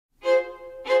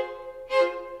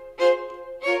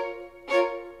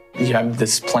You have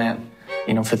this plant,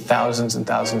 you know, for thousands and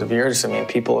thousands of years. I mean,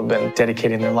 people have been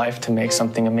dedicating their life to make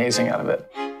something amazing out of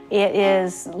it. It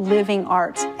is living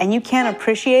art, and you can't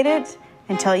appreciate it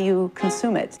until you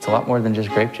consume it. It's a lot more than just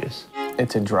grape juice.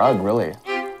 It's a drug, really.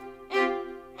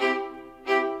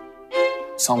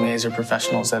 Sommeliers are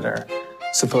professionals that are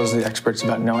supposedly experts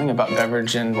about knowing about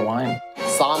beverage and wine.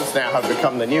 Somms now have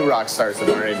become the new rock stars in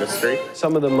our industry.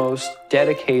 Some of the most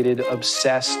dedicated,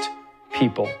 obsessed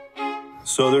people.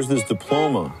 So there's this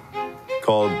diploma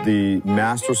called the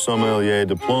Master Sommelier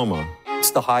Diploma.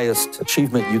 It's the highest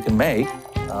achievement you can make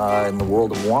in the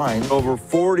world of wine. Over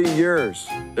 40 years,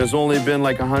 there's only been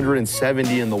like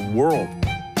 170 in the world.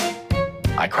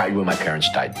 I cried when my parents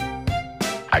died.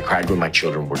 I cried when my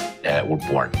children were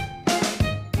born.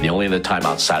 The only other time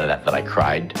outside of that I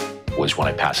cried was when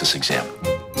I passed this exam.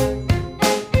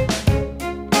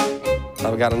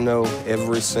 I've got to know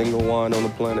every single wine on the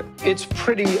planet. It's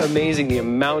pretty amazing the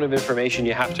amount of information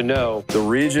you have to know. The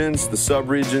regions, the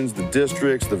subregions, the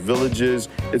districts, the villages.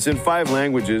 It's in 5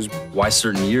 languages. Why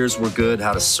certain years were good,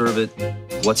 how to serve it,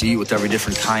 what to eat with every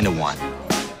different kind of wine.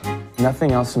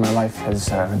 Nothing else in my life has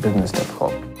been this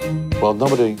difficult. Well,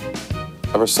 nobody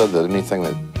ever said that anything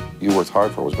that you worked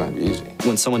hard for was going to be easy.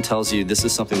 When someone tells you this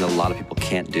is something that a lot of people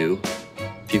can't do,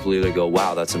 people either go,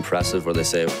 wow, that's impressive, or they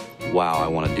say, wow, I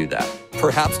want to do that.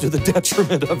 Perhaps to the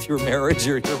detriment of your marriage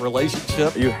or your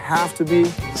relationship. You have to be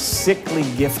sickly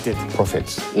gifted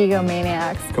prophets.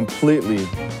 Egomaniacs. Completely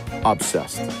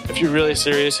obsessed. If you're really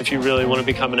serious, if you really want to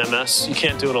become an MS, you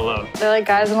can't do it alone. They're like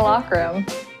guys in a locker room,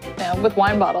 you know, with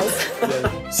wine bottles.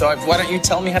 So why don't you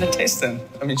tell me how to taste them?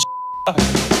 I mean,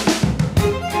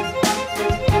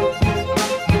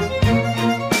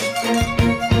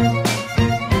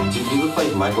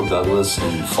 Michael Douglas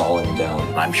and Falling Down.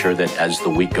 I'm sure that as the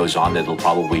week goes on, that it'll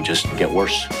probably just get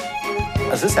worse.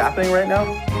 Is this happening right now?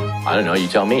 I don't know, you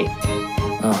tell me.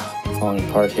 Oh, falling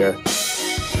apart here.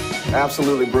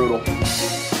 Absolutely brutal.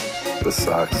 This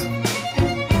sucks.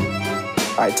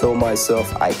 I told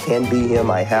myself I can be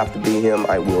him, I have to be him,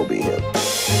 I will be him.